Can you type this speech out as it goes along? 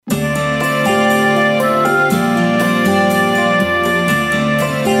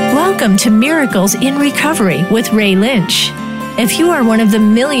Welcome to Miracles in Recovery with Ray Lynch. If you are one of the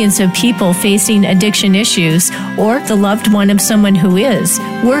millions of people facing addiction issues or the loved one of someone who is,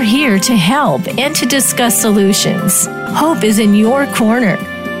 we're here to help and to discuss solutions. Hope is in your corner.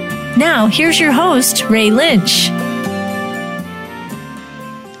 Now, here's your host, Ray Lynch.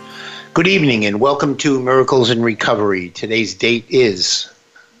 Good evening and welcome to Miracles in Recovery. Today's date is...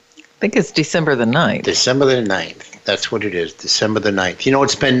 I think it's December the 9th. December the 9th. That's what it is, December the 9th. You know,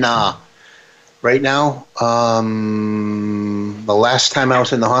 it's been, right now, the last time I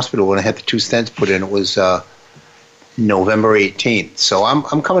was in the hospital when I had the 2 stents put in, it was November 18th. So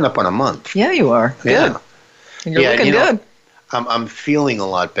I'm coming up on a month. Yeah, you are. Yeah. Good. And you're looking good. I'm feeling a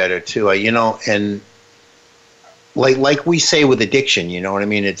lot better, too. And like we say with addiction, you know what I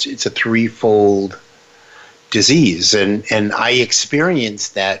mean? It's a threefold disease. And I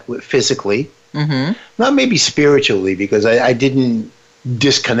experienced that physically. Mm-hmm. Not maybe spiritually, because I didn't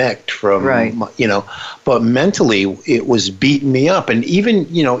disconnect from, right. But mentally it was beating me up. And even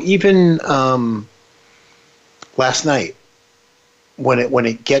last night, when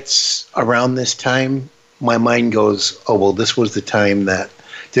it gets around this time, my mind goes, oh, well, this was around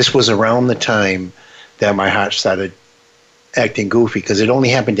the time that my heart started acting goofy, because it only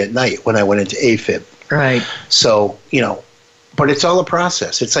happened at night when I went into AFib. Right. So, but it's all a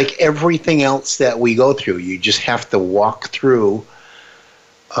process. It's like everything else that we go through. You just have to walk through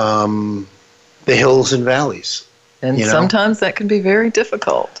the hills and valleys. And sometimes that can be very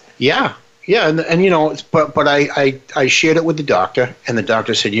difficult. Yeah. Yeah. And but I shared it with the doctor, and the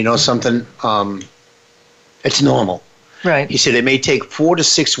doctor said, something, it's normal. Right. He said, it may take 4 to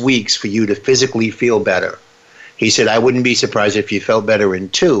 6 weeks for you to physically feel better. He said, I wouldn't be surprised if you felt better in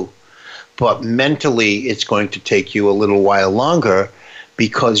 2. But mentally, it's going to take you a little while longer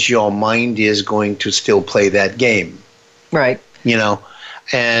because your mind is going to still play that game. Right.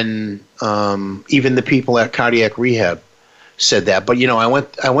 And even the people at cardiac rehab said that. But, I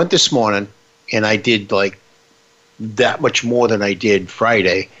went this morning and I did like that much more than I did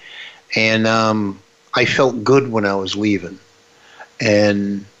Friday. And I felt good when I was leaving.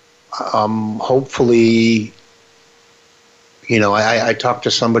 And hopefully... I talked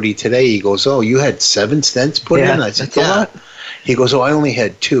to somebody today. He goes, oh, you had 7 stents put in? I said, that's a lot. He goes, oh, I only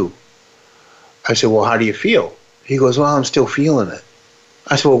had 2. I said, well, how do you feel? He goes, well, I'm still feeling it.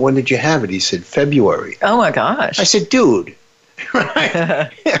 I said, well, when did you have it? He said, February. Oh, my gosh. I said, dude.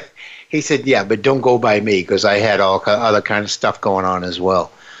 Right. He said, yeah, but don't go by me, because I had all other kind of stuff going on as well.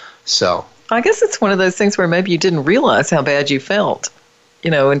 So I guess it's one of those things where maybe you didn't realize how bad you felt,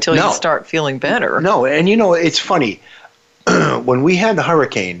 until you start feeling better. No, and it's funny. When we had the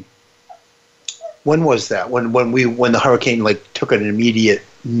hurricane, when was that? When the hurricane took an immediate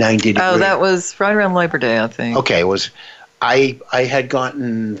 90 degree. Oh, that was right around Labor Day, I think. Okay, it was. I had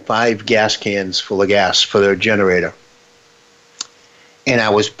gotten 5 gas cans full of gas for the generator, and I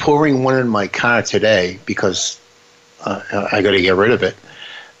was pouring one in my car today because I got to get rid of it,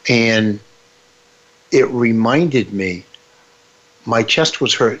 and it reminded me. My chest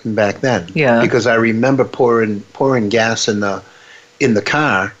was hurting back then, because I remember pouring gas in the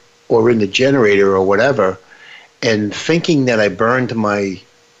car or in the generator or whatever, and thinking that I burned my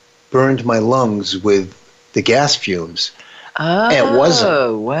lungs with the gas fumes. Oh, it wasn't.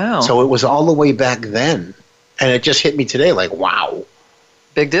 Oh, wow! So it was all the way back then, and it just hit me today. Like, wow,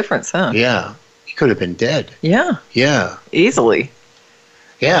 big difference, huh? Yeah, you could have been dead. Yeah, easily.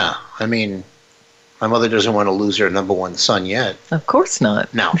 Yeah, I mean. My mother doesn't want to lose her number 1 son yet. Of course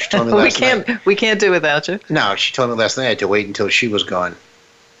not. No, she told me last night. We can't do without you. No, she told me last night I had to wait until she was gone.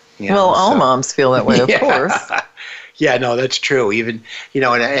 All moms feel that way, of course. Yeah, no, that's true. Even,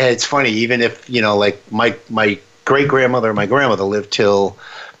 and it's funny, even if, my great-grandmother, my grandmother lived till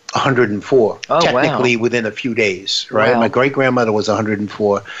 104. Oh, technically within a few days, right? Wow. My great-grandmother was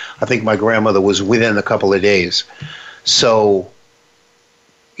 104. I think my grandmother was within a couple of days. So,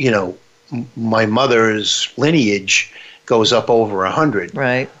 my mother's lineage goes up over 100.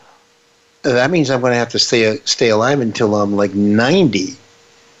 Right. That means I'm going to have to stay alive until I'm like 90.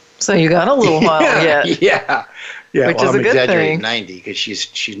 So you got a little while yet. Yeah. Which is a good thing. 90 because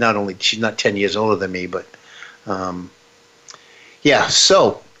she's not 10 years older than me, but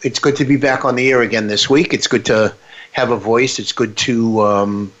So it's good to be back on the air again this week. It's good to have a voice. It's good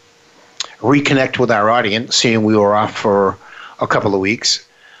to reconnect with our audience, seeing we were off for a couple of weeks.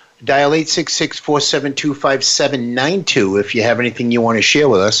 Dial 866-472-5792 if you have anything you want to share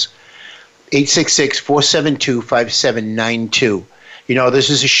with us. 866-472-5792.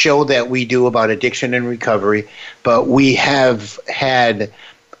 This is a show that we do about addiction and recovery, but we have had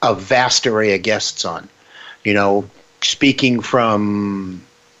a vast array of guests on. Speaking from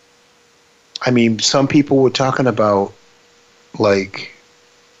I mean, some people were talking about like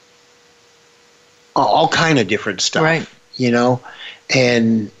all kind of different stuff, right?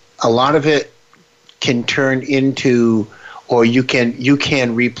 And a lot of it can turn into, or you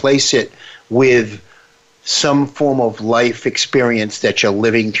can replace it with some form of life experience that you're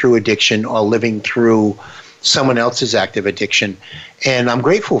living through addiction or living through someone else's active addiction. And I'm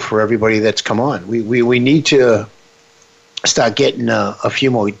grateful for everybody that's come on. We need to start getting a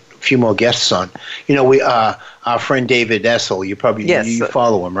few more guests on. Our friend David Essel, you probably you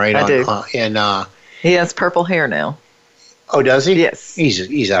follow him, right? I do. And he has purple hair now. Oh, does he? Yes.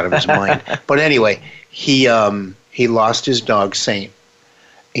 He's out of his mind. But anyway, he lost his dog Saint,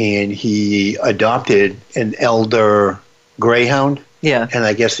 and he adopted an elder greyhound. Yeah. And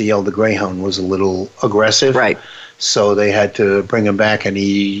I guess the elder greyhound was a little aggressive. Right. So they had to bring him back, and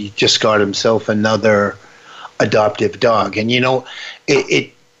he just got himself another adoptive dog. And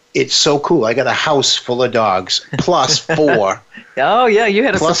it's so cool. I got a house full of dogs plus 4. Oh yeah, you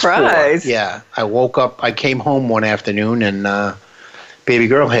had a surprise. 4. Yeah, I woke up. I came home one afternoon, and baby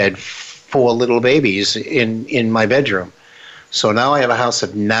girl had 4 little babies in my bedroom. So now I have a house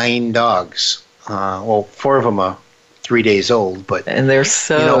of 9 dogs. 4 of them are 3 days old, and they're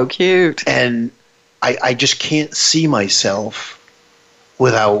so cute. And I just can't see myself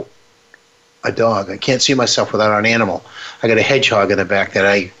without a dog. I can't see myself without an animal. I got a hedgehog in the back that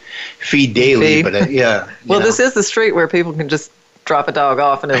I feed daily, but well, this is the street where people can just drop a dog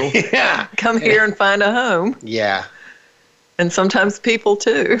off and it'll come here and find a home. Yeah. And sometimes people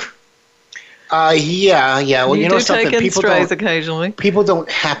too. Yeah. Well, you do something. Take in strays occasionally. People don't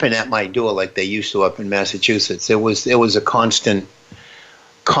happen at my door like they used to up in Massachusetts. It was a constant.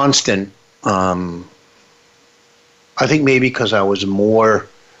 I think maybe because I was more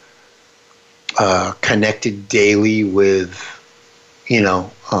connected daily with,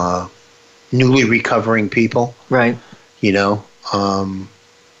 newly recovering people. Right.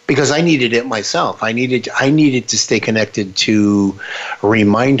 Because I needed it myself. I needed to stay connected to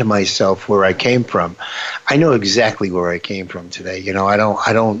remind myself where I came from. I know exactly where I came from today. I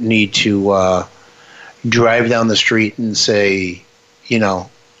don't need to drive down the street and say,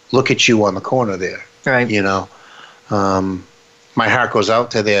 look at you on the corner there. Right. My heart goes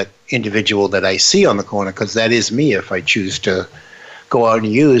out to that individual that I see on the corner, because that is me if I choose to go out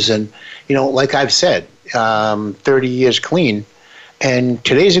and use. And, like I've said, 30 years clean, and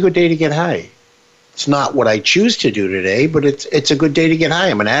today's a good day to get high. It's not what I choose to do today, but it's a good day to get high.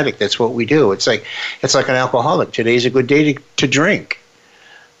 I'm an addict. That's what we do. It's like an alcoholic. Today's a good day to drink.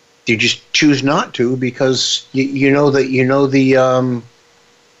 You just choose not to because yesterday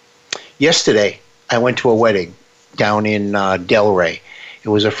I went to a wedding down in Delray. It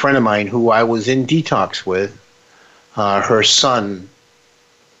was a friend of mine who I was in detox with. Her son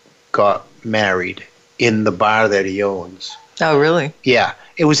got married in the bar that he owns. Oh, really? Yeah.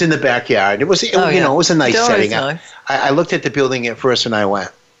 It was in the backyard. It was it was a nice setting. Nice. I looked at the building at first and I went,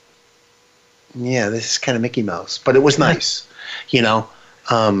 yeah, this is kind of Mickey Mouse. But it was nice, and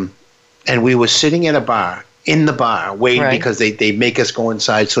we were sitting in the bar, waiting because they make us go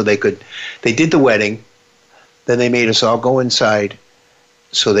inside so they did the wedding. Then they made us all go inside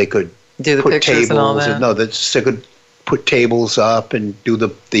so they could do the put pictures tables. and all that. They could put tables up and do the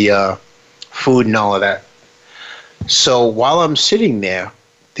food and all of that. So while I'm sitting there,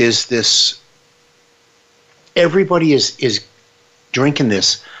 there's this. Everybody is drinking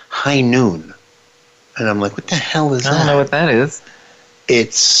this High Noon, and I'm like, what the hell is that? I don't know what that is.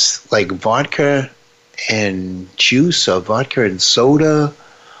 It's like vodka and juice, or vodka and soda,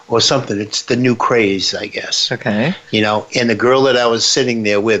 or something. It's the new craze, I guess. Okay. And the girl that I was sitting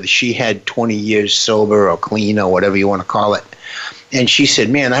there with, she had 20 years sober or clean or whatever you want to call it. And she said,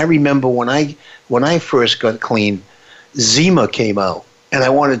 man, I remember when I first got clean, Zima came out. And I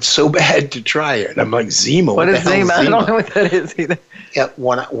wanted so bad to try it. I'm like, Zima? What is Zima? I don't know what that is either. Yeah,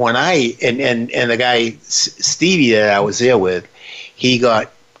 when I the guy, Stevie, that I was there with, he got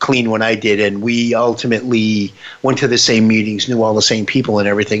clean when I did, and we ultimately went to the same meetings, knew all the same people and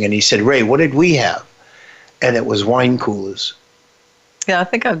everything. And he said, Ray, what did we have? And it was wine coolers. Yeah, I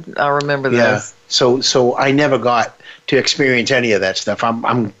think I remember those. Yeah. So I never got to experience any of that stuff.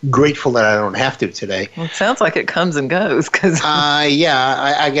 I'm grateful that I don't have to today. Well, it sounds like it comes and goes.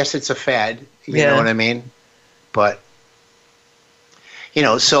 I guess it's a fad. You know what I mean? But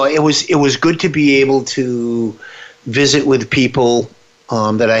so it was good to be able to visit with people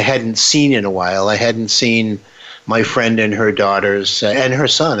that I hadn't seen in a while. I hadn't seen my friend and her daughters and her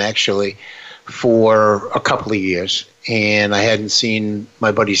son actually for a couple of years, and I hadn't seen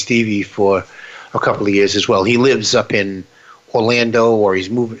my buddy Stevie for a couple of years as well. He lives up in Orlando, or he's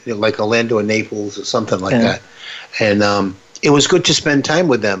moving like Orlando or Naples or something like that. And it was good to spend time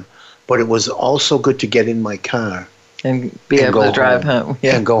with them, but it was also good to get in my car and be able to drive home.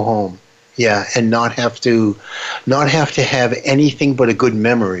 Yeah. And go home. Yeah, and not have to have anything but a good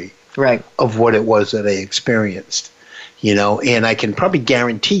memory of what it was that I experienced. And I can probably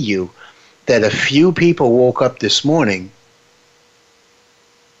guarantee you that a few people woke up this morning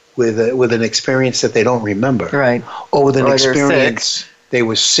with an experience that they don't remember. Right. Or with an experience they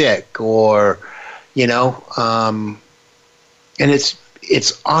were sick, or and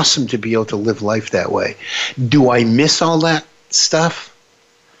it's awesome to be able to live life that way. Do I miss all that stuff?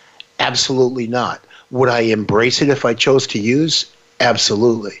 Absolutely not. Would I embrace it if I chose to use?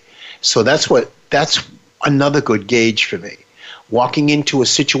 Absolutely. So that's another good gauge for me. Walking into a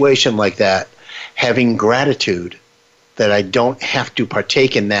situation like that, having gratitude that I don't have to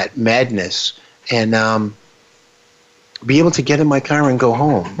partake in that madness, and be able to get in my car and go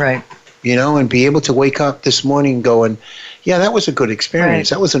home. Right. And be able to wake up this morning going, yeah, that was a good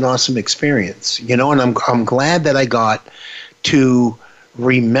experience. Right. That was an awesome experience. And I'm glad that I got to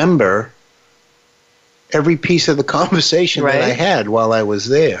remember every piece of the conversation that I had while I was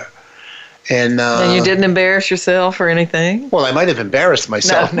there. And you didn't embarrass yourself or anything? Well, I might have embarrassed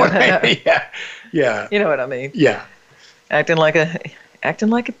myself. No. Yeah. You know what I mean? Yeah. Acting like an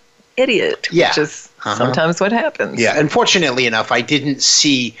idiot, which is sometimes what happens. Yeah, unfortunately enough, I didn't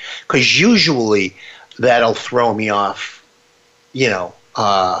see, because usually that'll throw me off, if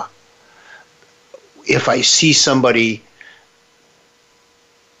I see somebody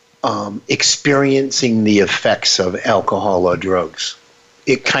experiencing the effects of alcohol or drugs,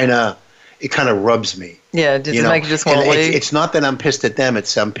 it kind of rubs me. Yeah, does it make you just want to leave? It's not that I'm pissed at them,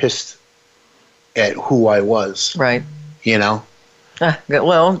 I'm pissed at who I was. Right. Well,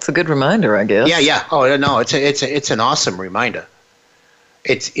 it's a good reminder, I guess. Yeah. Oh no, it's an awesome reminder.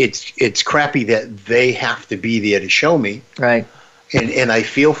 It's crappy that they have to be there to show me. Right. And I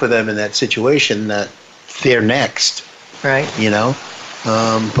feel for them in that situation that they're next. Right.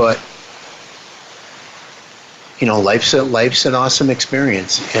 But life's an awesome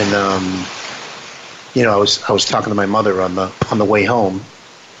experience, and I was talking to my mother on the way home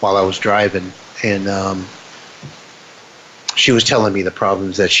while I was driving, and she was telling me the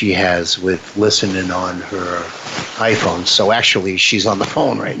problems that she has with listening on her iPhone. So actually, she's on the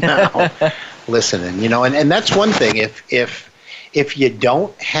phone right now, listening. And that's one thing. If you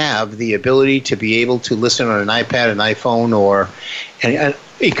don't have the ability to be able to listen on an iPad, an iPhone, or a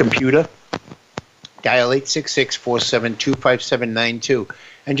computer, dial 866-472-5792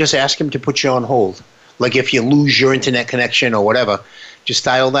 and just ask him to put you on hold. Like if you lose your internet connection or whatever, just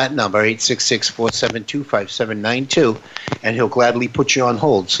dial that number, 866-472-5792, and he'll gladly put you on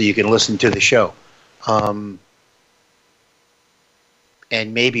hold so you can listen to the show. And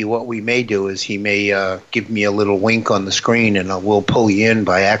maybe what we may do is he may give me a little wink on the screen, and we'll pull you in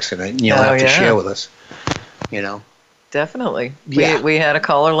by accident, and you'll have to share with us. Definitely. Yeah. We had a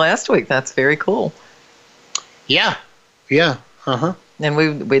caller last week. That's very cool. Yeah. And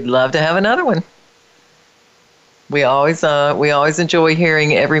we'd love to have another one. We always enjoy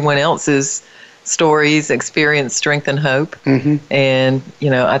hearing everyone else's stories, experience, strength, and hope. Mm-hmm. And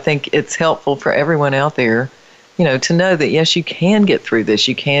I think it's helpful for everyone out there, to know that yes, you can get through this.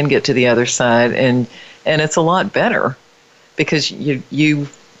 You can get to the other side, and it's a lot better because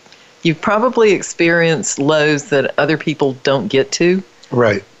you've probably experienced lows that other people don't get to,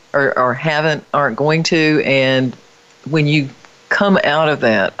 right? Or aren't going to. And when you come out of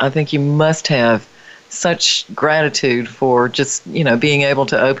that, I think you must have such gratitude for just, being able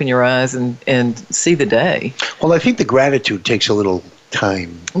to open your eyes and see the day. Well, I think the gratitude takes a little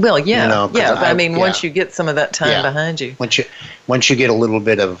time. Well, yeah. Once you get some of that time behind you. Once you get a little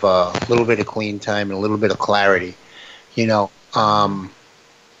bit of clean time and a little bit of clarity, a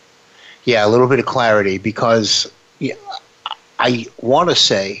little bit of clarity, because I want to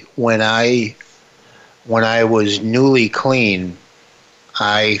say when I was newly clean,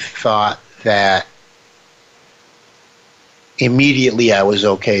 I thought that immediately I was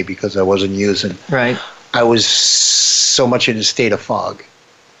okay because I wasn't using. Right. I was so much in a state of fog.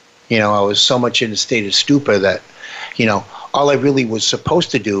 I was so much in a state of stupor that, all I really was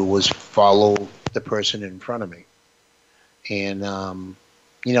supposed to do was follow the person in front of me. And,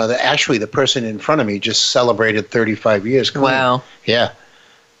 actually the person in front of me just celebrated 35 years clean. Wow. Yeah.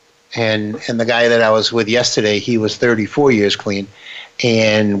 And the guy that I was with yesterday, he was 34 years clean,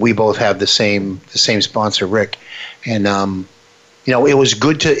 and we both have the same sponsor, Rick. And it was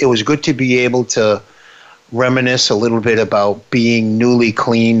good to be able to reminisce a little bit about being newly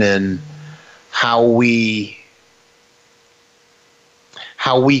clean and how we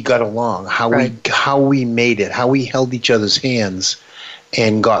how we got along, how we made it, how we held each other's hands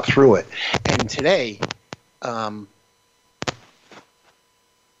and got through it. And today, I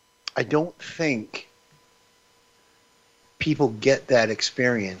don't think people get that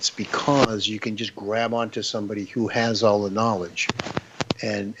experience because you can just grab onto somebody who has all the knowledge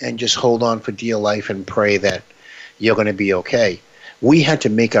and just hold on for dear life and pray that you're going to be okay. We had to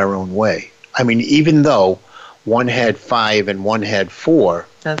make our own way. I mean, even though one had 5 and one had 4,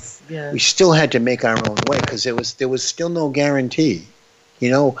 we still had to make our own way because there was still no guarantee. You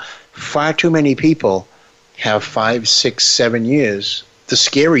know, far too many people have 5, 6, 7 years, the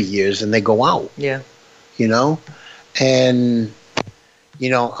scary years, and they go out. Yeah. You know, and you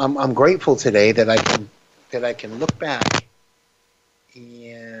know, I'm grateful today that I can look back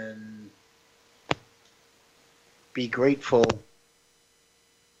and be grateful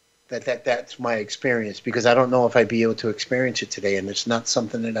that's my experience, because I don't know if I'd be able to experience it today, and it's not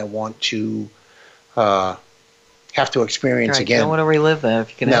something that I want to have to experience again. You don't want to relive that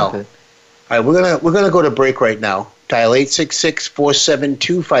if you can help it. All right, we're gonna go to break right now. Dial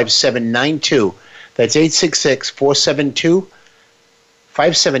 866-472-5792. That's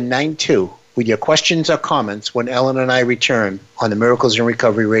 866-472-5792 with your questions or comments when Ellen and I return on the Miracles in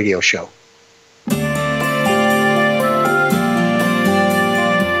Recovery radio show.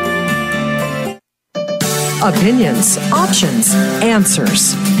 Opinions, options,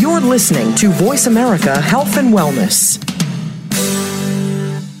 answers. You're listening to Voice America Health and Wellness.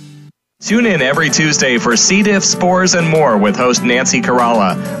 Tune in every Tuesday for C. diff, spores, and more with host Nancy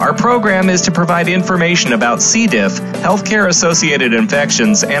Caralla. Our program is to provide information about C. diff, healthcare-associated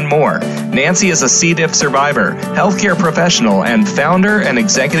infections, and more. Nancy is a C. diff survivor, healthcare professional, and founder and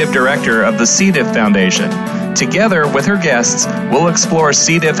executive director of the C. diff Foundation. Together with her guests, we'll explore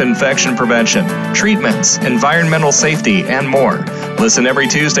C. diff infection prevention, treatments, environmental safety, and more. Listen every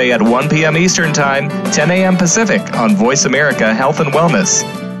Tuesday at 1 p.m. Eastern Time, 10 a.m. Pacific on Voice America Health and Wellness.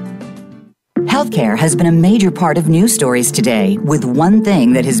 Healthcare has been a major part of news stories today, with one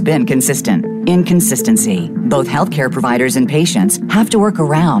thing that has been consistent: inconsistency. Both healthcare providers and patients have to work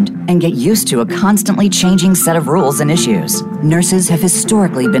around and get used to a constantly changing set of rules and issues. Nurses have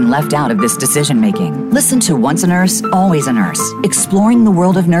historically been left out of this decision-making. Listen to Once a Nurse, Always a Nurse, Exploring the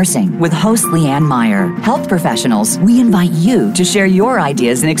World of Nursing with host Leanne Meyer. Health professionals, we invite you to share your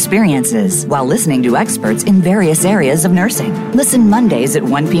ideas and experiences while listening to experts in various areas of nursing. Listen Mondays at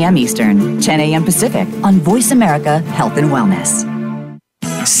 1 p.m. Eastern, 10 a.m. Pacific on Voice America Health and Wellness.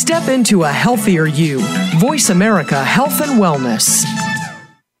 Step into a healthier you. Voice America Health and Wellness.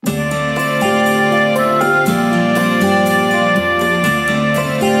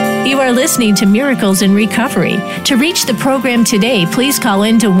 You are listening to Miracles in Recovery. To reach the program today, please call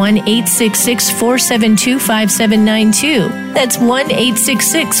in to 1-866-472-5792. That's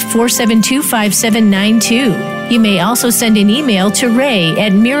 1-866-472-5792. You may also send an email to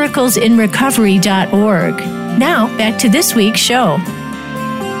ray@miraclesinrecovery.org. Now, back to this week's show.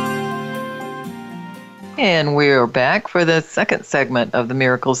 And we're back for the second segment of the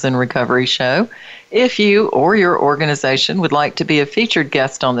Miracles in Recovery show. If you or your organization would like to be a featured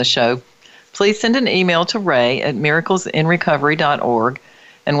guest on the show, please send an email to ray@miraclesinrecovery.org,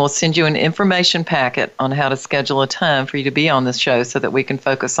 and we'll send you an information packet on how to schedule a time for you to be on the show so that we can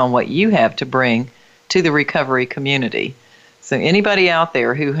focus on what you have to bring to the recovery community. So anybody out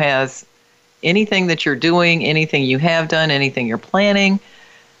there who has anything that you're doing, anything you have done, anything you're planning,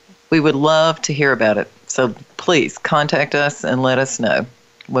 we would love to hear about it. So please contact us and let us know.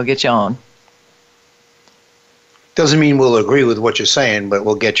 We'll get you on. Doesn't mean we'll agree with what you're saying, but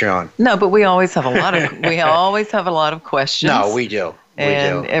we'll get you on. No, but we always have a lot of questions. No, we do.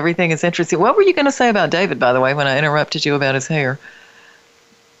 And everything is interesting. What were you going to say about David, by the way, when I interrupted you about his hair?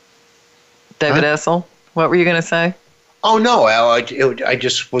 David Essel, what were you going to say? Oh no, Al, I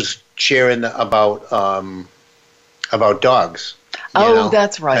just was sharing about dogs. Oh,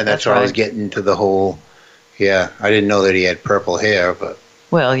 that's right. And that's why I was getting to the whole. Yeah, I didn't know that he had purple hair, but.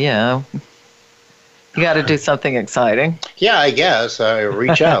 Well, yeah. You got to do something exciting. Yeah, I guess.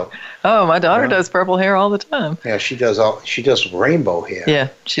 Reach out. Oh, my daughter does purple hair all the time. Yeah, she does rainbow hair. Yeah,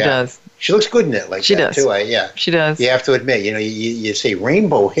 she does. She looks good in it like she that does. too. Yeah. She does. You have to admit, you say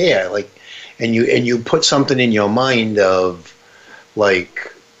rainbow hair, like, and you put something in your mind of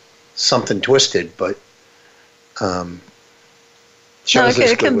like something twisted, but it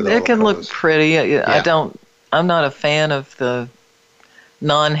can look pretty. I'm not a fan of the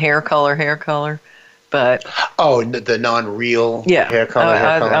non-hair color, but the non-real hair color.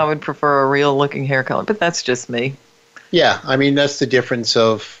 I would prefer a real-looking hair color, but that's just me. Yeah, I mean that's the difference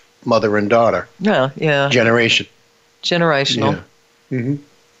of mother and daughter. Yeah. Generational. Yeah. Mm-hmm.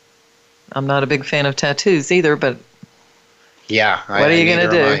 I'm not a big fan of tattoos either, but yeah. What are you going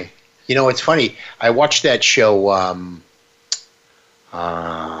to do? You know, it's funny. I watched that show,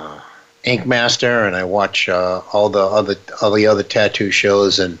 Ink Master, and I watch all the other tattoo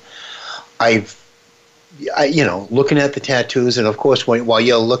shows, and looking at the tattoos, and of course, while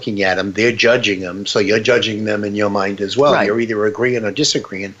you're looking at them, they're judging them, so you're judging them in your mind as well. Right. You're either agreeing or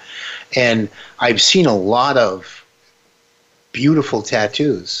disagreeing, and I've seen a lot of beautiful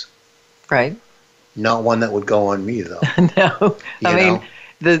tattoos. Right. Not one that would go on me, though. No, I mean,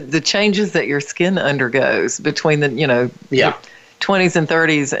 the changes that your skin undergoes between the 20s and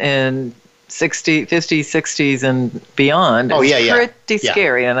 30s and 50s, 60s and beyond. Oh, it's pretty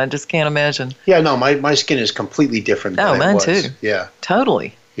scary, and I just can't imagine. Yeah, no, my skin is completely different than mine it was. too. Yeah.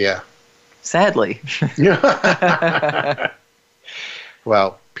 Totally. Yeah. Sadly.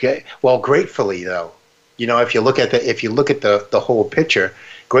 Well, gratefully though, if you look at the whole picture,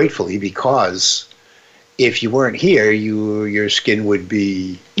 gratefully, because if you weren't here, your skin would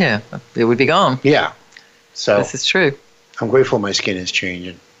be it would be gone. Yeah. So this is true. I'm grateful my skin is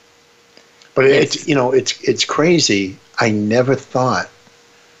changing. But it's crazy. I never thought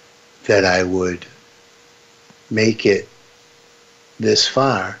that I would make it this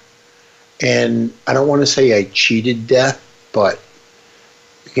far. And I don't want to say I cheated death, but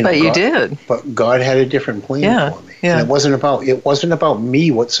you did. But God had a different plan for me. Yeah. And it wasn't about me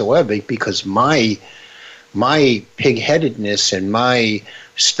whatsoever, because my pig-headedness and my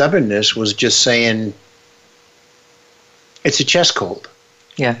stubbornness was just saying it's a chest cold.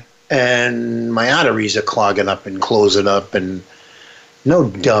 Yeah. And my arteries are clogging up and closing up, and no,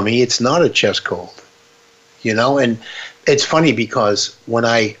 dummy, it's not a chest cold. And it's funny because when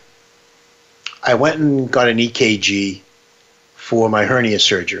I went and got an EKG for my hernia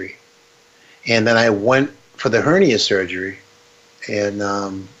surgery, and then I went for the hernia surgery, and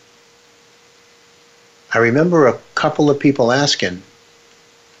I remember a couple of people asking,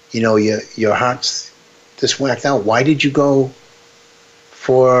 your heart's this whacked out. Why did you go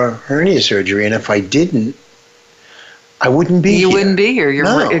for hernia surgery? And if I didn't, I wouldn't be here. You wouldn't be here.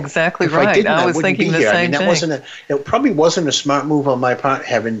 You're exactly right. I was thinking the same thing. It probably wasn't a smart move on my part,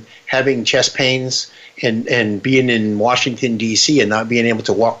 having chest pains and being in Washington, D.C. and not being able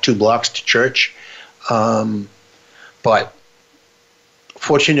to walk 2 blocks to church. But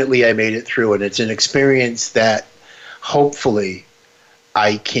fortunately, I made it through, and it's an experience that hopefully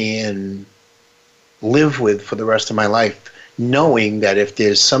I can live with for the rest of my life, knowing that if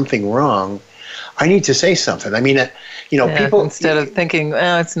there's something wrong, I need to say something. I mean, people, instead of thinking,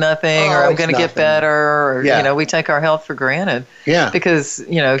 it's nothing, or I'm going to get better, or, we take our health for granted. Yeah. Because,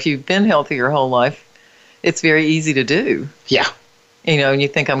 if you've been healthy your whole life, it's very easy to do. Yeah. And you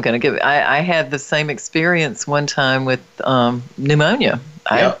think I'm going to give it. I had the same experience one time with pneumonia.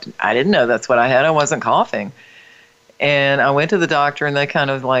 I didn't know that's what I had. I wasn't coughing. And I went to the doctor, and they kind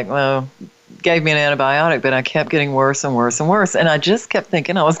of gave me an antibiotic, but I kept getting worse and worse and worse. And I just kept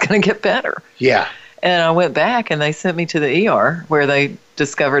thinking I was going to get better. Yeah. And I went back, and they sent me to the ER, where they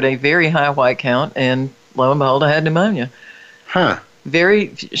discovered a very high white count, and lo and behold, I had pneumonia. Huh.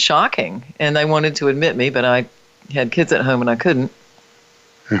 Very shocking. And they wanted to admit me, but I had kids at home, and I couldn't.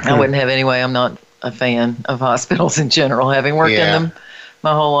 Mm-hmm. I wouldn't have anyway. I'm not a fan of hospitals in general, having worked in them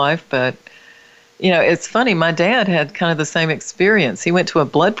my whole life. But, it's funny. My dad had kind of the same experience. He went to a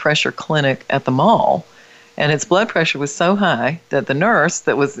blood pressure clinic at the mall, and his blood pressure was so high that the nurse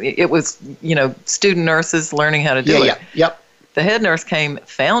it was student nurses learning how to do it. Yeah. Yep. The head nurse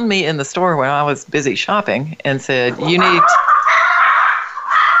found me in the store when I was busy shopping, and said, "You need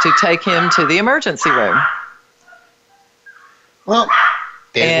to take him to the emergency room." Well,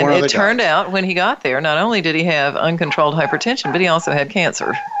 and it turned out when he got there, not only did he have uncontrolled hypertension, but he also had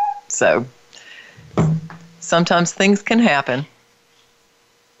cancer. So sometimes things can happen.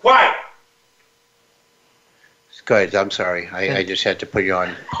 Quiet. Good. I'm sorry. I just had to put you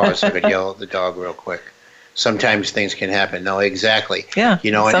on pause so I could yell at the dog real quick. Sometimes things can happen. No, exactly. Yeah.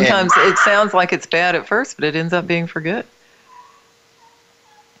 Sometimes it sounds like it's bad at first, but it ends up being for good.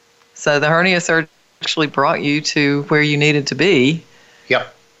 So the hernia surgery actually brought you to where you needed to be.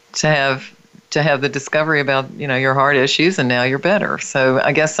 Yep. To have the discovery about your heart issues, and now you're better. So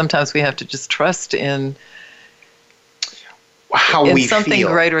I guess sometimes we have to just trust in how we something feel.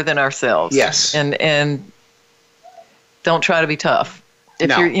 Greater than ourselves. Yes. And don't try to be tough.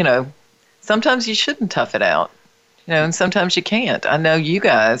 If you're sometimes you shouldn't tough it out. And sometimes you can't. I know you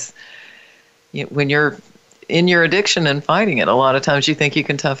guys, when you're in your addiction and fighting it, a lot of times you think you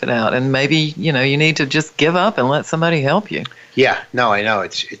can tough it out, and maybe you need to just give up and let somebody help you. Yeah, no, I know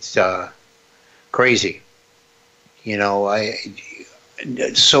it's crazy.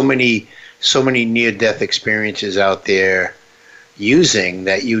 so many near-death experiences out there using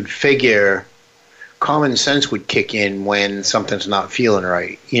that you'd figure common sense would kick in when something's not feeling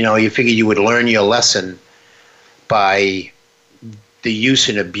right. You figure you would learn your lesson by the use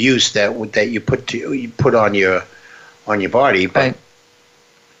and abuse that you put on your body, but Right.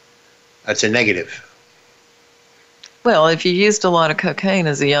 that's a negative. Well, if you used a lot of cocaine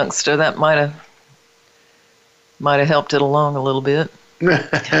as a youngster, that might have helped it along a little bit.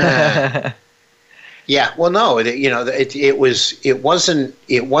 Yeah, well, no, it wasn't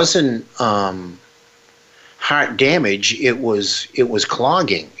heart damage. It was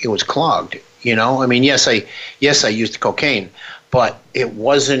clogging. It was clogged. I mean, yes, I used cocaine, but it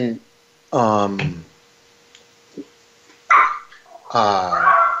wasn't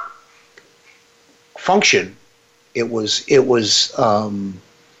function. It was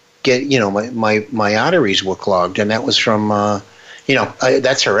my arteries were clogged, and that was from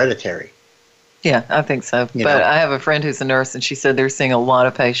that's hereditary. Yeah, I think so. But I have a friend who's a nurse, and she said they're seeing a lot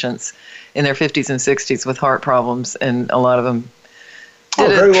of patients in their 50s and 60s with heart problems, and a lot of them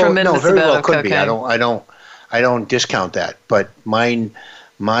did a tremendous amount of could cocaine. Be. I don't discount that, but mine.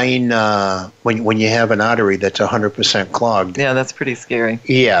 When you have an artery that's 100% clogged. Yeah, that's pretty scary.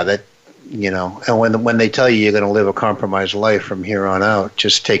 Yeah, that and when they tell you you're going to live a compromised life from here on out,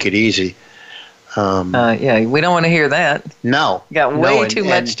 just take it easy. Yeah, we don't want to hear that. No, You got way too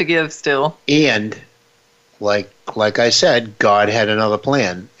much to give still. And like I said, God had another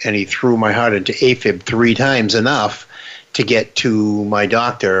plan, and He threw my heart into AFib 3 times enough to get to my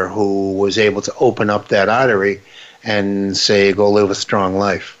doctor, who was able to open up that artery and say, "Go live a strong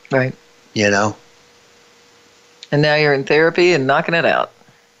life." Right. And now you're in therapy and knocking it out.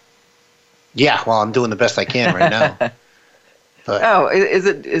 Yeah, well, I'm doing the best I can right now. But, is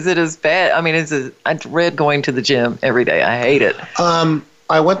it as bad? I mean, I dread going to the gym every day. I hate it.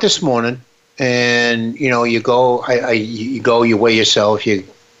 I went this morning, and you go. You weigh yourself. You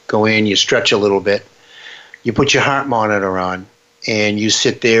go in. You stretch a little bit. You put your heart monitor on, and you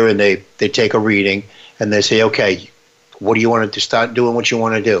sit there, and they take a reading, and they say, "Okay, what do you want to start doing? What you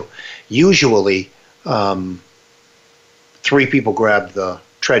want to do?" Usually, 3 people grab the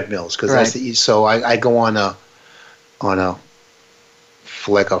treadmills because Right. so I go on a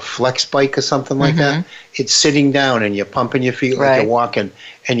flex bike or something like that. It's sitting down and you're pumping your feet like Right. you're walking,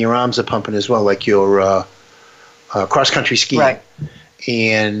 and your arms are pumping as well, like you're cross country skiing. Right.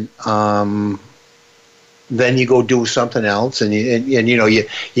 And then you go do something else, and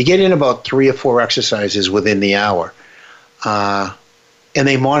you get in about 3 or 4 exercises within the hour, and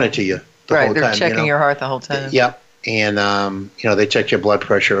they monitor you the whole time. They're checking your heart the whole time. Yep. And they check your blood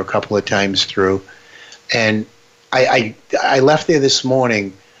pressure a couple of times through, and I left there this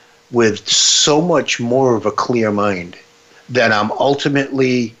morning with so much more of a clear mind that I'm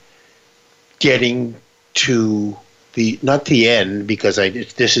ultimately getting to not the end, because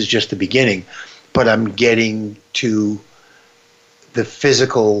this is just the beginning, but I'm getting to the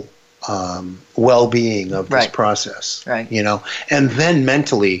physical well-being of this Right. process. Right. And then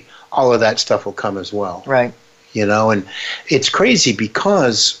mentally, all of that stuff will come as well. Right. And it's crazy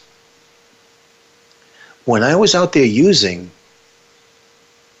because when I was out there using,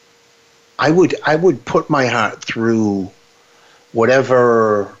 I would put my heart through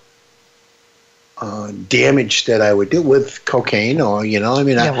whatever damage that I would do with cocaine, or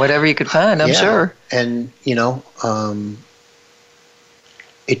whatever you could find, I'm sure. And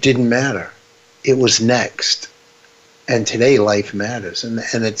it didn't matter. It was next. And today life matters,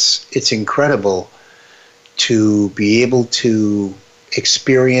 and it's incredible to be able to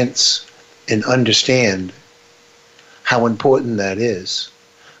experience and understand how important that is.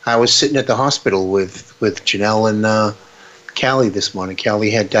 I was sitting at the hospital with Janelle and Callie this morning.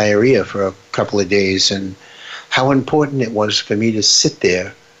 Callie had diarrhea for a couple of days, and how important it was for me to sit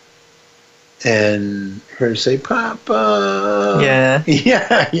there and her say, "Papa." Yeah.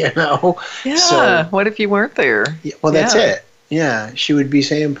 Yeah, Yeah. So, what if you weren't there? well, that's Yeah. it. Yeah, she would be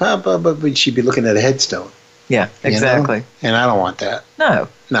saying, "Papa," but she'd be looking at a headstone. Yeah, exactly. And I don't want that. No.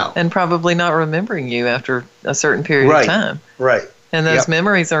 No. And probably not remembering you after a certain period of time. Right. And those Yep.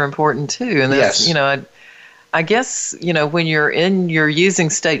 memories are important too. And that's, Yes. I guess, when you're in your using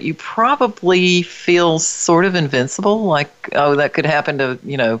state, you probably feel sort of invincible. Like, oh, that could happen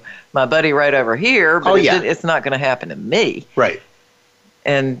to, my buddy right over here, but it's not going to happen to me. Right.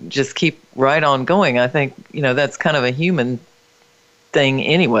 And just keep right on going. I think, that's kind of a human thing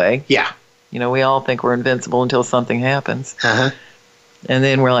anyway. Yeah. We all think we're invincible until something happens. Uh-huh. And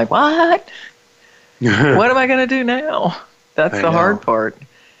then we're like, what? What am I going to do now? That's the hard part.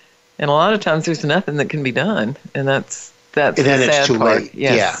 And a lot of times there's nothing that can be done. And that's That's and then the it's sad too part. late.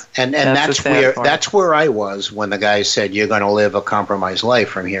 Yes. Yeah, and That's the sad part. that's where I was when the guy said you're going to live a compromised life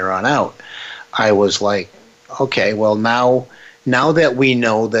from here on out. I was like, okay, well now that we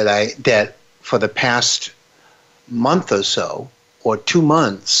know that for the past month or so or 2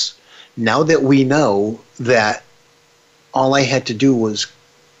 months, now that we know that all I had to do was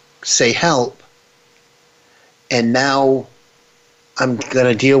say help, and now I'm going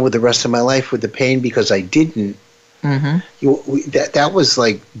to deal with the rest of my life with the pain because I didn't. That was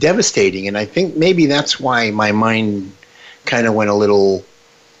like devastating, and I think maybe that's why my mind kind of went a little,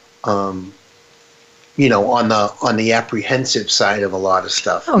 on the apprehensive side of a lot of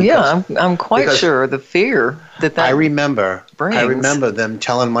stuff. Oh yeah, I'm quite sure the fear that I remember brings. them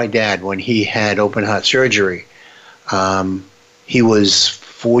telling my dad when he had open heart surgery. He was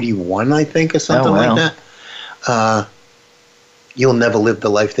 41, I think, or something like that. You'll never live the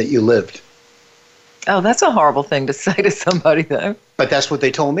life that you lived. Oh, that's a horrible thing to say to somebody, though. But that's what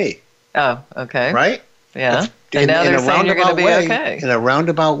they told me. Oh, okay. Right? Yeah. And now they're saying you're going to be okay. In a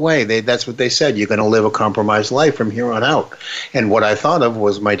roundabout way, that's what they said. You're going to live a compromised life from here on out. And what I thought of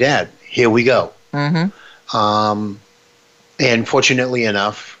was my dad. Here we go. Mm-hmm. And fortunately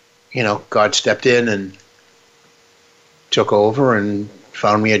enough, God stepped in and took over and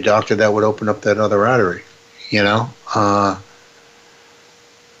found me a doctor that would open up that other artery. I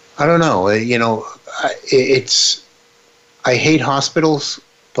don't know. I hate hospitals,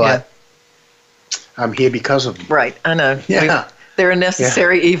 but I'm here because of them. Right, I know. Yeah. They're a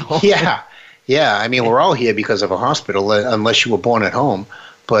necessary evil. Yeah. I mean, we're all here because of a hospital, unless you were born at home.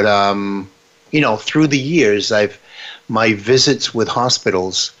 But, through the years, my visits with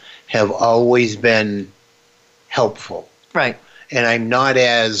hospitals have always been helpful. Right. And I'm not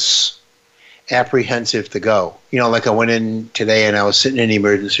as apprehensive to go. Like I went in today and I was sitting in the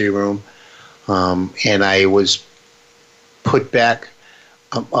emergency room, and I was put back.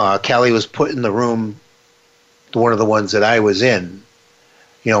 Callie was put in the room, one of the ones that I was in,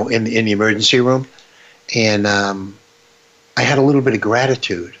 in the emergency room, and I had a little bit of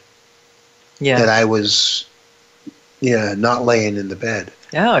gratitude that I was, not laying in the bed.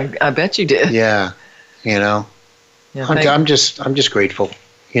 Yeah, I bet you did. Yeah, Yeah, I'm just grateful.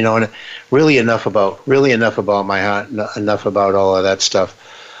 And really enough about my heart, enough about all of that stuff.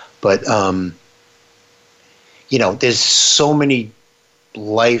 But, there's so many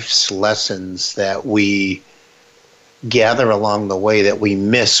life's lessons that we gather along the way that we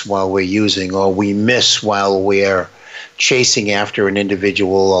miss while we're using, or we miss while we're chasing after an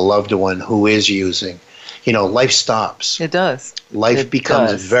individual, a loved one who is using. Life stops. It does. Life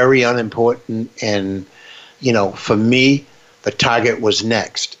becomes very unimportant. And, for me, the target was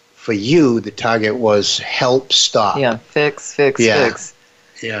next. For you, the target was help stop. Yeah, fix.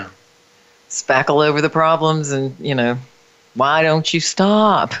 Yeah. Spackle over the problems and, why don't you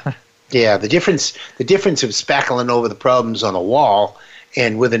stop? Yeah, the difference of spackling over the problems on a wall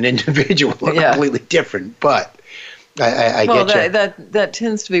and with an individual are completely different. But I get you. That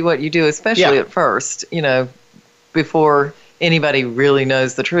tends to be what you do, especially at first, before anybody really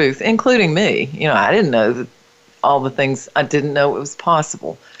knows the truth, including me. I didn't know all the things. I didn't know it was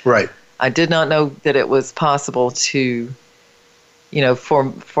possible. Right. I did not know that it was possible to,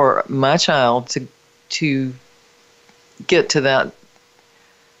 for my child to get to that.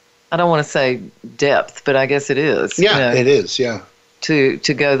 I don't want to say depth, but I guess it is. Yeah, it is. Yeah. To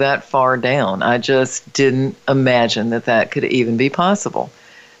go that far down, I just didn't imagine that could even be possible.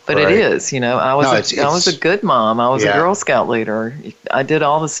 But it is. I was a good mom. I was a Girl Scout leader. I did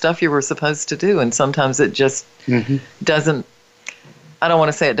all the stuff you were supposed to do, and sometimes it just doesn't. I don't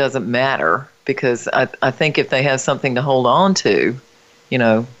want to say it doesn't matter, because I think if they have something to hold on to,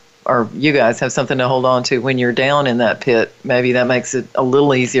 or you guys have something to hold on to when you're down in that pit, maybe that makes it a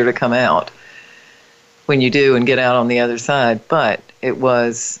little easier to come out when you do and get out on the other side. But it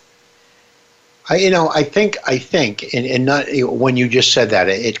was. I think, and not when you just said that,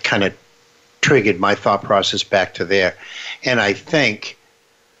 it kind of triggered my thought process back to there, and I think,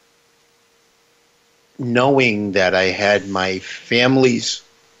 knowing that I had my family's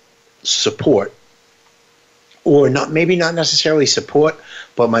support, or maybe not necessarily support,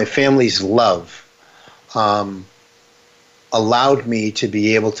 but my family's love, allowed me to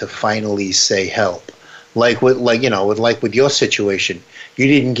be able to finally say help. Like with your situation, you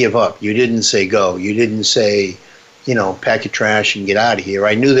didn't give up. You didn't say go. You didn't say, pack your trash and get out of here.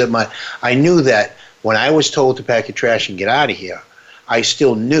 I knew that when I was told to pack your trash and get out of here, I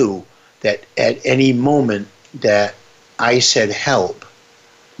still knew that at any moment that I said help,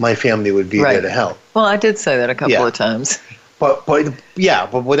 my family would be there to help. Well, I did say that a couple of times. But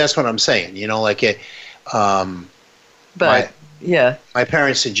that's what I'm saying. But yeah, my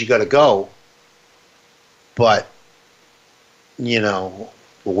parents said you got to go, but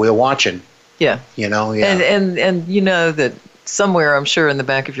we're watching. Yeah. Yeah. And you know that somewhere, I'm sure in the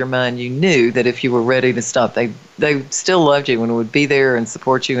back of your mind, you knew that if you were ready to stop, they still loved you and would be there and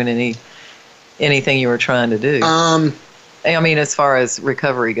support you in anything you were trying to do. I mean, as far as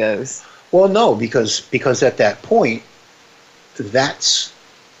recovery goes. Well, no, because at that point, that's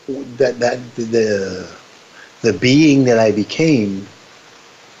the being that I became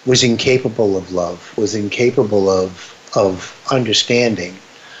was incapable of love, was incapable of understanding.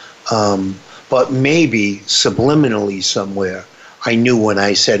 But maybe subliminally somewhere, I knew when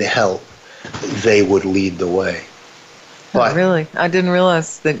I said help, they would lead the way. But, really? I didn't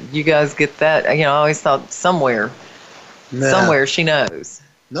realize that you guys get that. I always thought somewhere she knows.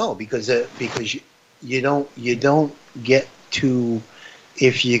 No, because you don't get to,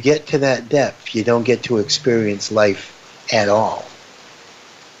 if you get to that depth, you don't get to experience life at all.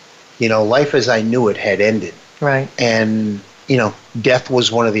 Life as I knew it had ended. Right. And, death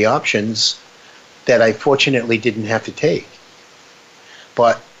was one of the options that I fortunately didn't have to take.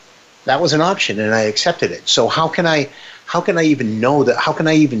 But that was an option and I accepted it. So how can I even know that, how can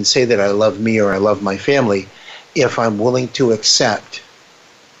I even say that I love me or I love my family if I'm willing to accept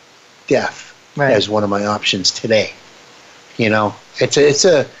death as one of my options today? It's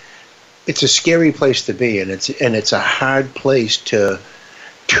a scary place to be, and it's a hard place to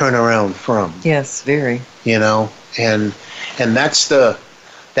turn around from. Yes, very. And that's the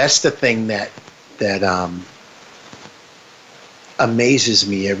thing that amazes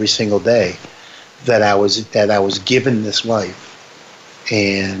me every single day, that I was given this life,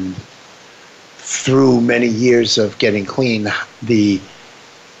 and through many years of getting clean,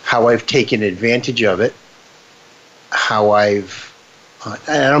 how I've taken advantage of it, how I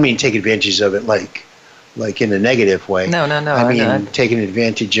don't mean take advantage of it like in a negative way. No. I mean taking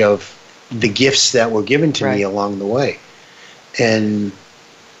advantage of the gifts that were given to me along the way. And,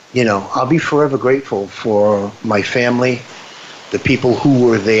 I'll be forever grateful for my family, the people who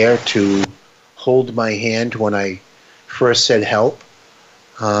were there to hold my hand when I first said help,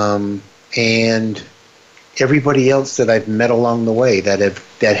 and everybody else that I've met along the way that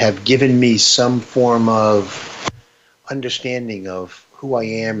have given me some form of understanding of who I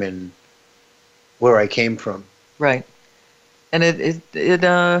am and where I came from. Right. And it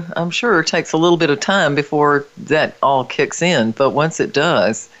I'm sure takes a little bit of time before that all kicks in, but once it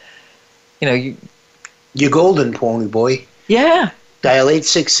does, you're golden, pony boy. Yeah. Dial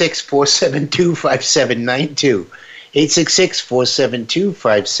 866-472-5792.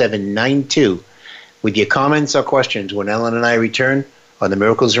 866-472-5792 with your comments or questions when Ellen and I return on the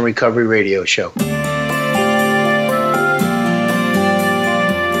Miracles in Recovery radio show.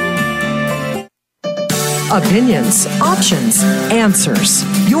 Opinions, options, answers.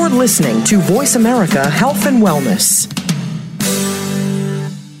 You're listening to Voice America Health and Wellness.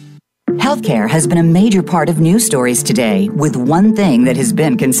 Healthcare has been a major part of news stories today, with one thing that has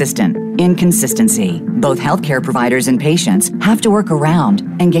been consistent: inconsistency. Both healthcare providers and patients have to work around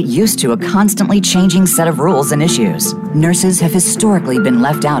and get used to a constantly changing set of rules and issues. Nurses have historically been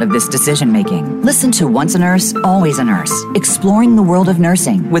left out of this decision-making. Listen to Once a Nurse, Always a Nurse, Exploring the World of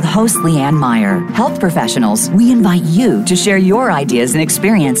Nursing with host Leanne Meyer. Health professionals, we invite you to share your ideas and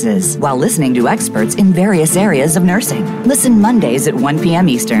experiences while listening to experts in various areas of nursing. Listen Mondays at 1 p.m.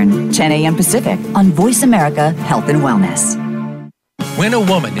 Eastern, 10 a.m. Pacific on Voice America Health and Wellness. When a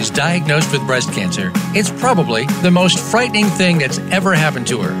woman is diagnosed with breast cancer, it's probably the most frightening thing that's ever happened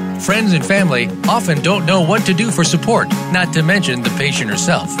to her. Friends and family often don't know what to do for support, not to mention the patient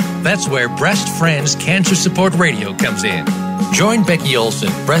herself. That's where Breast Friends Cancer Support Radio comes in. Join Becky Olson,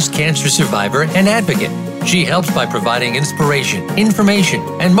 breast cancer survivor and advocate. She helps by providing inspiration, information,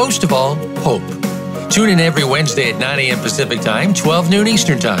 and most of all, hope. Tune in every Wednesday at 9 a.m. Pacific Time, 12 noon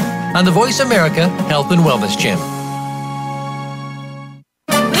Eastern Time on the Voice America Health and Wellness Channel.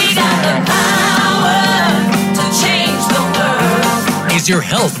 Is your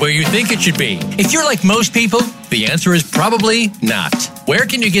health where you think it should be? If you're like most people, the answer is probably not. Where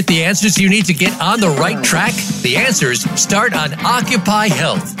can you get the answers you need to get on the right track? The answers start on Occupy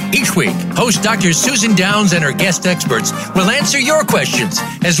Health. Each week, host Dr. Susan Downs and her guest experts will answer your questions,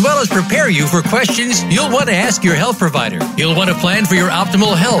 as well as prepare you for questions you'll want to ask your health provider. You'll want to plan for your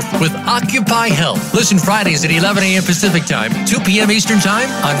optimal health with Occupy Health. Listen Fridays at 11 a.m. Pacific Time, 2 p.m. Eastern Time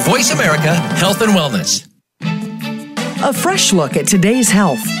on Voice America Health and Wellness. A fresh look at today's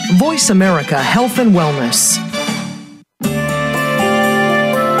health. Voice America Health and Wellness.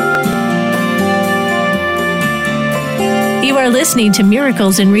 You are listening to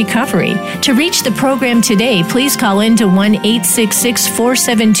Miracles in Recovery. To reach the program today, please call in to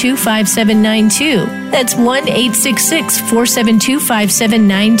 1-866-472-5792. That's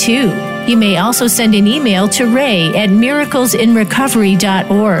 1-866-472-5792. You may also send an email to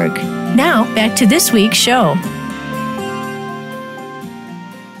ray@miraclesinrecovery.org. Now, back to this week's show.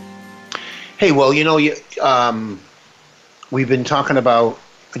 Hey, well, we've been talking about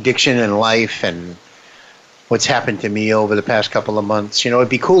addiction in life and what's happened to me over the past couple of months. It'd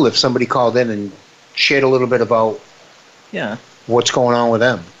be cool if somebody called in and shared a little bit about what's going on with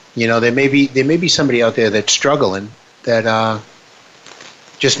them. There may be somebody out there that's struggling that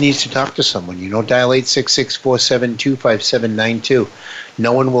just needs to talk to someone. Dial 866-472-5792.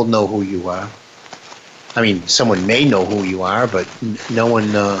 No one will know who you are. I mean, someone may know who you are, but no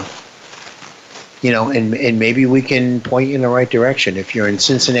one, and maybe we can point you in the right direction. If you're in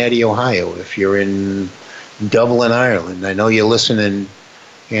Cincinnati, Ohio, if you're in Dublin, Ireland, I know you're listening,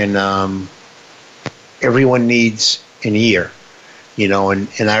 and everyone needs an ear,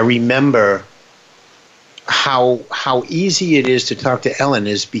 and I remember how easy it is to talk to Ellen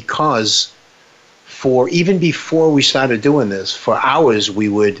is because even before we started doing this, for hours we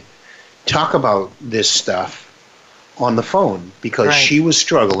would talk about this stuff on the phone because she was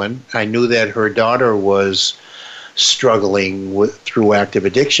struggling. I knew that her daughter was struggling through active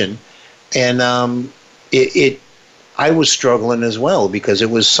addiction, and I was struggling as well because it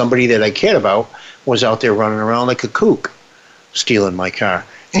was somebody that I cared about was out there running around like a kook, stealing my car.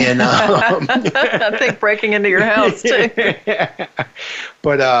 And I think breaking into your house too.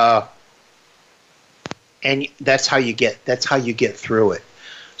 But and that's how you get through it.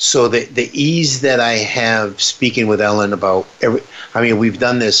 So the ease that I have speaking with Ellen about we've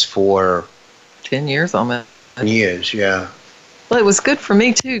done this for 10 years almost. 10 years, yeah. Well, it was good for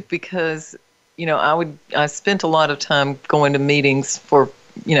me too because I spent a lot of time going to meetings for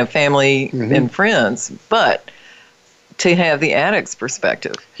family and friends, but to have the addict's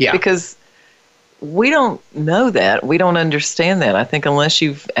perspective. Yeah. Because we don't know that. We don't understand that. I think unless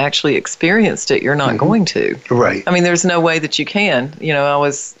you've actually experienced it, you're not going to. Right. I mean, there's no way that you can. I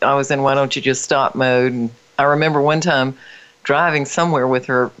was in why don't you just stop mode. And I remember one time driving somewhere with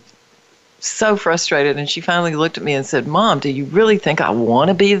her, so frustrated, and she finally looked at me and said, "Mom, do you really think I want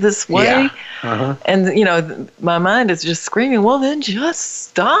to be this way?" Yeah. And my mind is just screaming, "Well, then just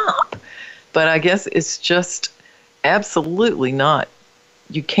stop." But I guess it's just absolutely not.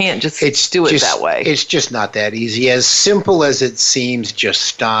 You can't just do it that way. It's just not that easy. As simple as it seems, just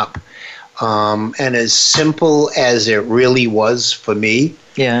stop. And as simple as it really was for me.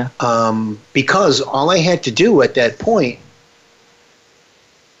 Yeah. Because all I had to do at that point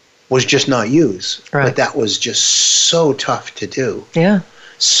was just not use. Right. But that was just so tough to do. Yeah.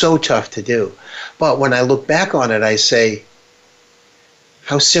 So tough to do. But when I look back on it, I say,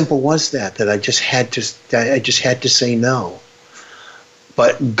 how simple was that I just had to say no.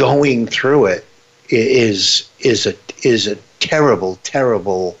 But going through it is a terrible,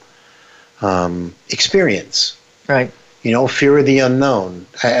 terrible experience. Right. Fear of the unknown.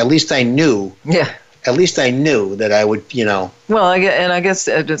 At least I knew. Yeah. At least I knew that I would, Well, I guess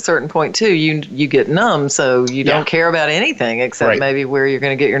at a certain point too, you get numb, so you don't care about anything except maybe where you're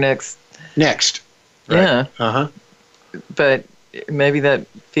going to get your next. Right. Yeah. But maybe that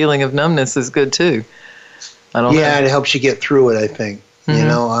feeling of numbness is good too. I don't know. Yeah, it helps you get through it, I think.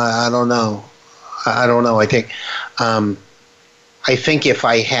 I don't know. I think if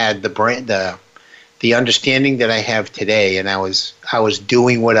I had the understanding that I have today, and I was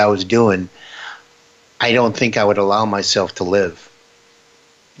doing what I was doing, I don't think I would allow myself to live.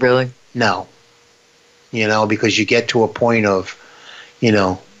 Really? No. Because you get to a point of, I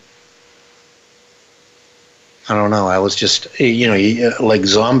don't know. I was just, like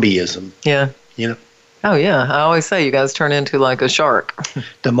zombieism. Yeah. Oh, yeah. I always say you guys turn into like a shark.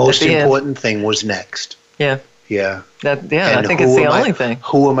 The most important thing was next. Yeah. Yeah. I think it's the only thing.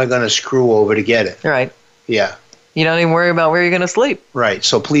 Who am I going to screw over to get it? Right. Yeah. You don't even worry about where you're going to sleep. Right.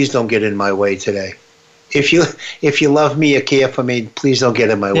 So please don't get in my way today. If you love me or care for me, please don't get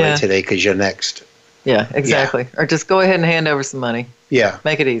in my way today because you're next. Yeah, exactly. Yeah. Or just go ahead and hand over some money. Yeah.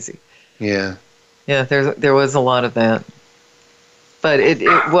 Make it easy. Yeah. Yeah, there was a lot of that. But it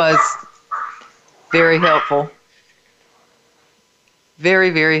was very helpful. Very,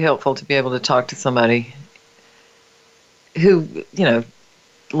 very helpful to be able to talk to somebody who,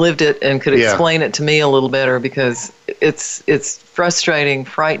 lived it and could explain it to me a little better because it's frustrating,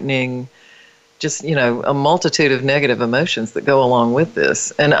 frightening, just, a multitude of negative emotions that go along with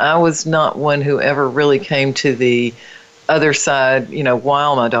this. And I was not one who ever really came to the other side,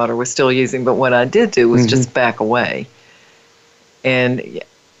 while my daughter was still using. But what I did do was just back away And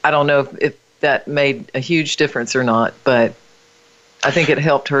I don't know if that made a huge difference or not, but I think it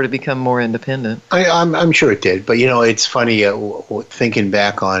helped her to become more independent. I'm sure it did. But, it's funny, thinking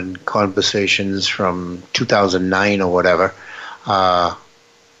back on conversations from 2009 or whatever,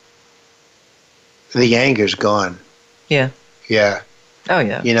 the anger's gone. Yeah. Yeah. Oh,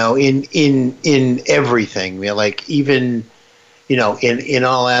 yeah. In everything, like even, in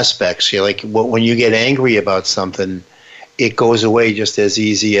all aspects, like when you get angry about something, it goes away just as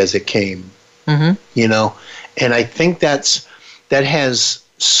easy as it came. Mm-hmm. And I think that has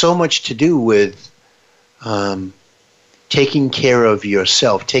so much to do with taking care of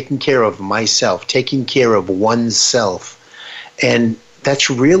yourself, taking care of myself, taking care of oneself. And that's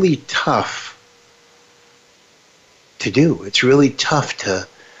really tough to do. It's really tough to,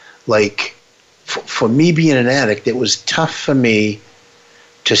 like, for me being an addict, it was tough for me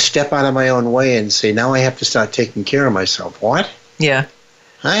to step out of my own way and say, now I have to start taking care of myself. What? Yeah.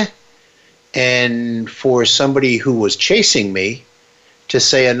 Huh? And for somebody who was chasing me to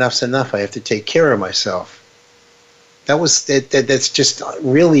say, enough's enough, I have to take care of myself. That's just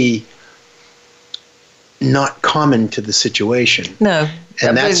really not common to the situation. No.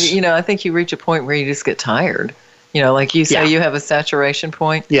 And that's, I think you reach a point where you just get tired. Like you say, you have a saturation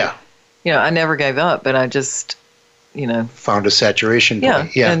point. Yeah. I never gave up, but I just, found a saturation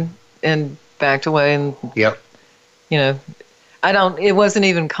point. Yeah. And backed away and, yep. It wasn't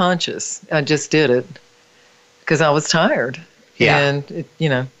even conscious. I just did it because I was tired. Yeah. And,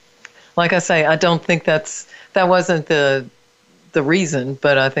 like I say, I don't think that wasn't the reason,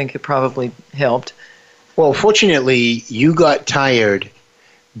 but I think it probably helped. Well, fortunately, you got tired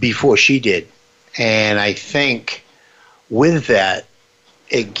before she did. And I think with that,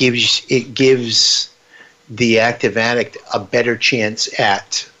 it gives the active addict a better chance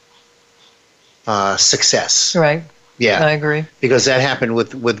at success. Right. Yeah. I agree. Because that happened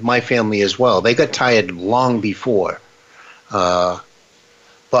with my family as well. They got tired long before. But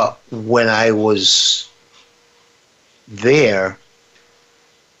when I was there,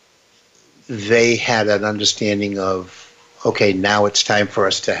 they had an understanding of, okay, now it's time for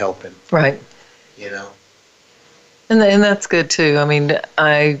us to help him. Right. And that's good too. I mean,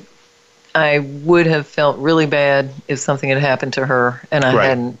 I would have felt really bad if something had happened to her and I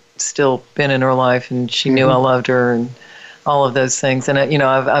hadn't still been in her life and she knew I loved her and all of those things. And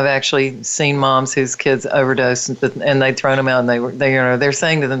I've actually seen moms whose kids overdosed and they'd thrown them out and they're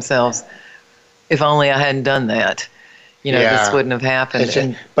saying to themselves, if only I hadn't done that, this wouldn't have happened.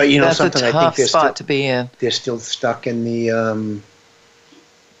 And but that's something, a tough I think spot to be in. They're still stuck in the.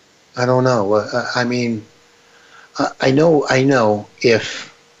 I don't know. I mean, I know if.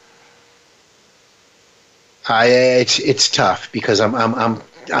 It's tough because I'm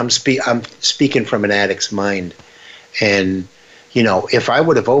speaking from an addict's mind, and if I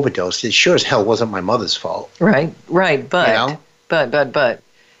would have overdosed, it sure as hell wasn't my mother's fault. Right, but but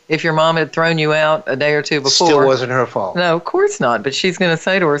if your mom had thrown you out a day or two before, still wasn't her fault. No, of course not. But she's going to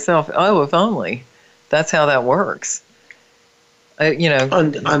say to herself, "Oh, if only." That's how that works. Unless,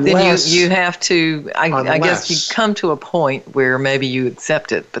 then you have to. I guess you come to a point where maybe you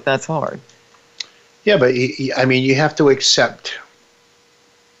accept it, but that's hard. Yeah, but I mean, you have to accept.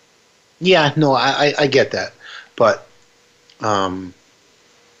 Yeah, no, I get that, but God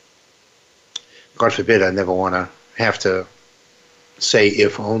forbid, I never want to have to say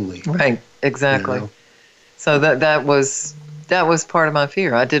if only. Right, exactly. So that was part of my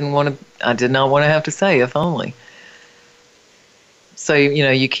fear. I did not want to have to say if only. So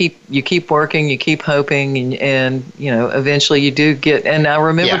you keep working, you keep hoping, and eventually you do get. And I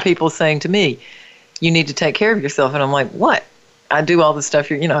remember people saying to me, "You need to take care of yourself," and I'm like, "What?" I do all the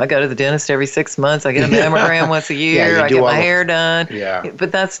stuff. I go to the dentist every 6 months. I get a mammogram once a year. I get my hair done. Yeah.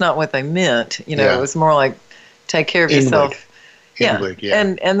 But that's not what they meant. It was more like take care of yourself. Inward,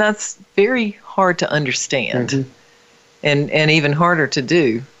 yeah. And that's very hard to understand, and even harder to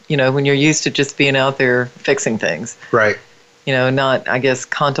do. When you're used to just being out there fixing things. Right. Not, I guess,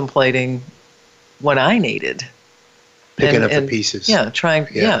 contemplating what I needed. Picking up the pieces. Yeah, trying.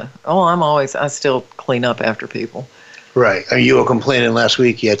 Yeah. Oh, I still clean up after people. Right. You were complaining last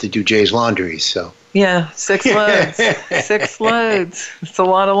week you had to do Jay's laundry, so. Yeah, 6 loads. 6 loads. It's a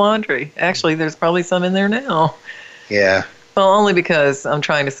lot of laundry. Actually, there's probably some in there now. Yeah. Well, only because I'm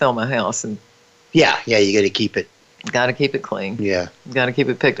trying to sell my house. And yeah, you got to keep it. Got to keep it clean. Yeah. Got to keep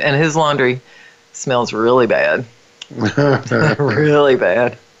it picked. And his laundry smells really bad. Really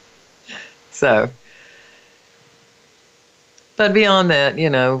bad. So, but beyond that,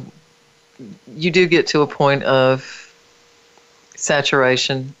 you do get to a point of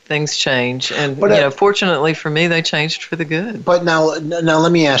Saturation, things change, and fortunately for me, they changed for the good. But now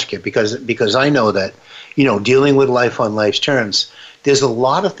let me ask you, because I know that, dealing with life on life's terms, there's a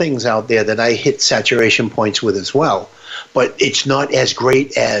lot of things out there that I hit saturation points with as well, but it's not as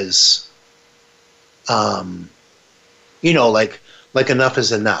great as, like enough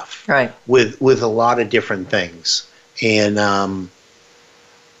is enough, right? With a lot of different things, and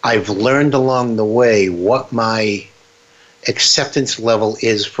I've learned along the way what my acceptance level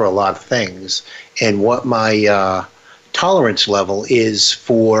is for a lot of things, and what my tolerance level is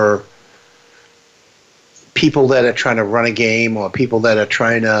for people that are trying to run a game, or people that are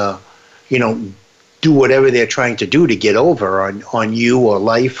trying to, do whatever they're trying to do to get over on you or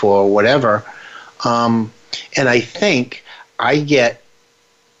life or whatever. And I think I get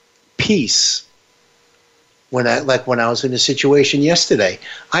peace when I was in a situation yesterday.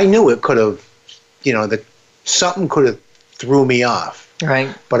 I knew it could have, something could have threw me off.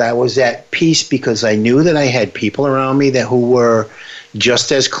 Right. But I was at peace because I knew that I had people around me who were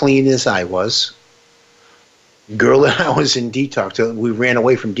just as clean as I was. Girl and I was in detox. We ran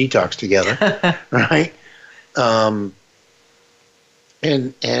away from detox together, right? And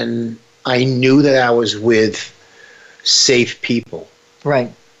I knew that I was with safe people.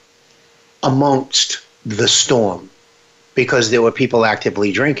 Right. Amongst the storm, because there were people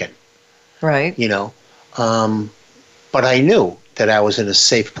actively drinking. Right. But I knew that I was in a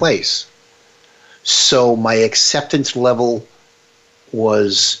safe place. So my acceptance level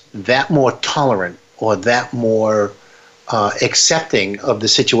was that more tolerant, or that more accepting of the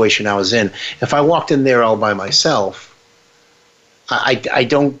situation I was in. If I walked in there all by myself, I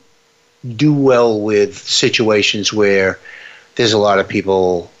don't do well with situations where there's a lot of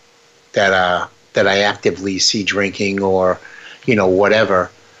people that I actively see drinking, or whatever,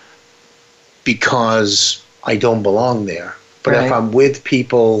 because I don't belong there. But right. If I'm with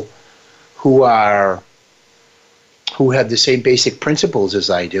people who have the same basic principles as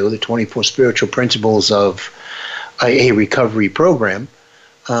I do, the 24 spiritual principles of a recovery program,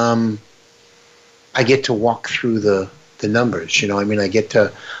 I get to walk through the numbers. I get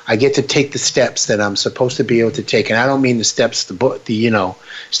to take the steps that I'm supposed to be able to take, and I don't mean the steps,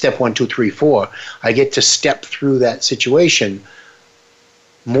 step 1, 2, 3, 4. I get to step through that situation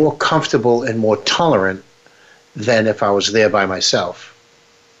more comfortable and more tolerant than if I was there by myself.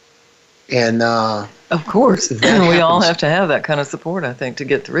 And of course, we all have to have that kind of support, I think, to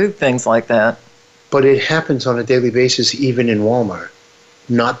get through things like that. But it happens on a daily basis, even in Walmart.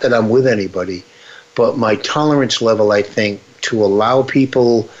 Not that I'm with anybody, but my tolerance level, I think, to allow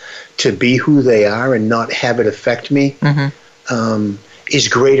people to be who they are and not have it affect me, is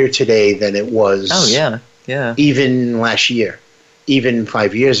greater today than it was. Oh, yeah. Even last year, even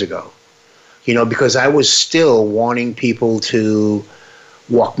 5 years ago. Because I was still wanting people to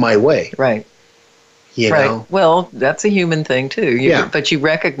walk my way. Right. You know? Well, that's a human thing too. But you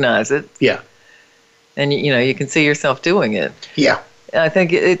recognize it. Yeah. And you can see yourself doing it. Yeah. I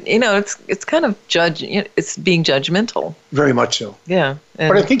think it's kind of it's being judgmental. Very much so. Yeah.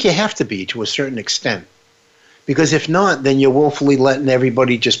 But I think you have to be, to a certain extent, because if not, then you're willfully letting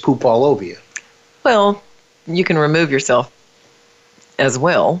everybody just poop all over you. Well, you can remove yourself as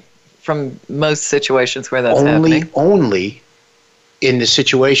well from most situations where that's happening. Only in the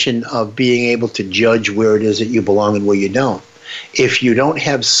situation of being able to judge where it is that you belong and where you don't. If you don't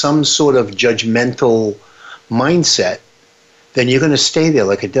have some sort of judgmental mindset, then you're going to stay there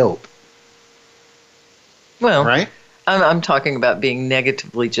like a dope. Well, right? I'm talking about being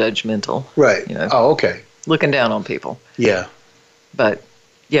negatively judgmental. Right. Oh, okay. Looking down on people. Yeah. But,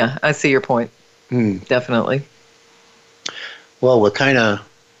 yeah, I see your point. Definitely. Well, we're kind of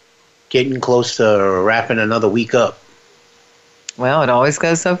getting close to wrapping another week up. Well, it always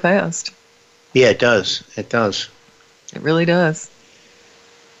goes so fast. Yeah, it does. It does. It really does.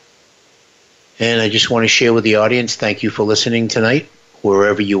 And I just want to share with the audience, thank you for listening tonight,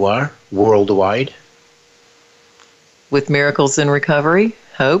 wherever you are, worldwide. With Miracles in Recovery,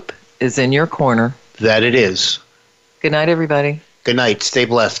 hope is in your corner. That it is. Good night, everybody. Good night. Stay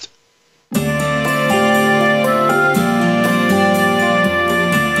blessed.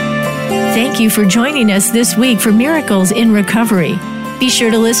 Thank you for joining us this week for Miracles in Recovery. Be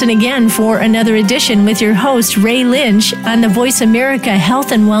sure to listen again for another edition with your host, Ray Lynch, on the Voice America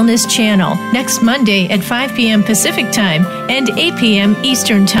Health and Wellness channel next Monday at 5 p.m. Pacific Time and 8 p.m.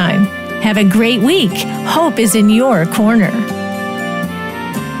 Eastern Time. Have a great week. Hope is in your corner.